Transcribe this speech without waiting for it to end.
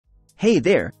Hey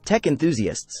there, tech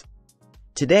enthusiasts!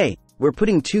 Today, we're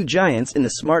putting two giants in the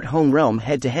smart home realm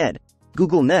head-to-head,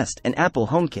 Google Nest and Apple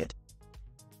Homekit.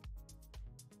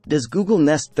 Does Google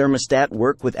Nest Thermostat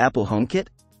work with Apple Homekit?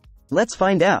 Let's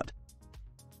find out.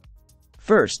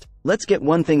 First, let's get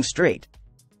one thing straight.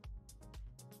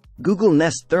 Google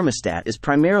Nest Thermostat is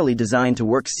primarily designed to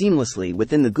work seamlessly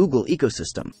within the Google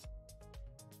ecosystem.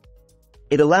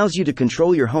 It allows you to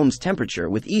control your home's temperature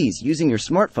with ease using your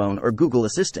smartphone or Google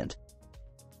Assistant.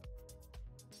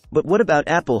 But what about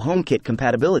Apple HomeKit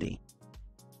compatibility?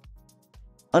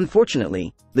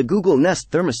 Unfortunately, the Google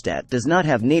Nest Thermostat does not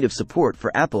have native support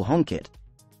for Apple HomeKit.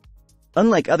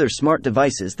 Unlike other smart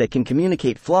devices that can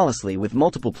communicate flawlessly with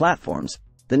multiple platforms,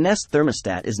 the Nest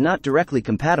Thermostat is not directly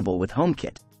compatible with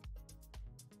HomeKit.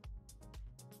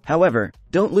 However,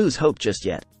 don't lose hope just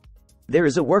yet. There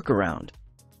is a workaround.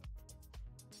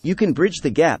 You can bridge the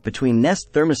gap between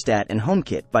Nest Thermostat and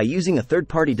HomeKit by using a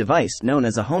third-party device known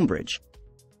as a homebridge.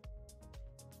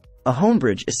 A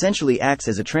homebridge essentially acts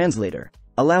as a translator,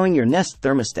 allowing your Nest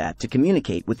Thermostat to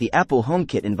communicate with the Apple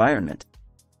HomeKit environment.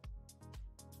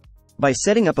 By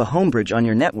setting up a homebridge on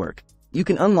your network, you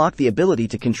can unlock the ability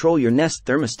to control your Nest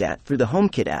Thermostat through the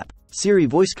HomeKit app, Siri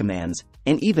voice commands,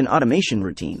 and even automation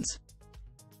routines.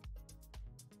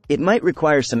 It might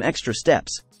require some extra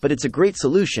steps, but it's a great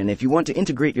solution if you want to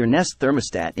integrate your Nest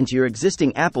Thermostat into your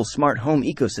existing Apple smart home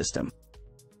ecosystem.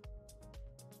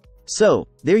 So,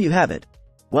 there you have it.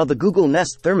 While the Google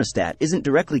Nest Thermostat isn't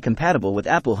directly compatible with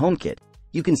Apple HomeKit,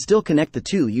 you can still connect the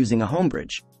two using a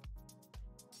homebridge.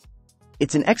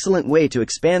 It's an excellent way to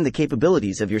expand the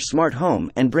capabilities of your smart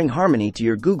home and bring harmony to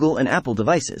your Google and Apple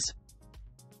devices.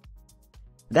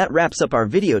 That wraps up our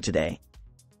video today.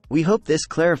 We hope this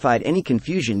clarified any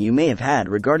confusion you may have had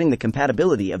regarding the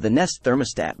compatibility of the Nest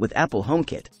Thermostat with Apple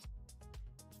HomeKit.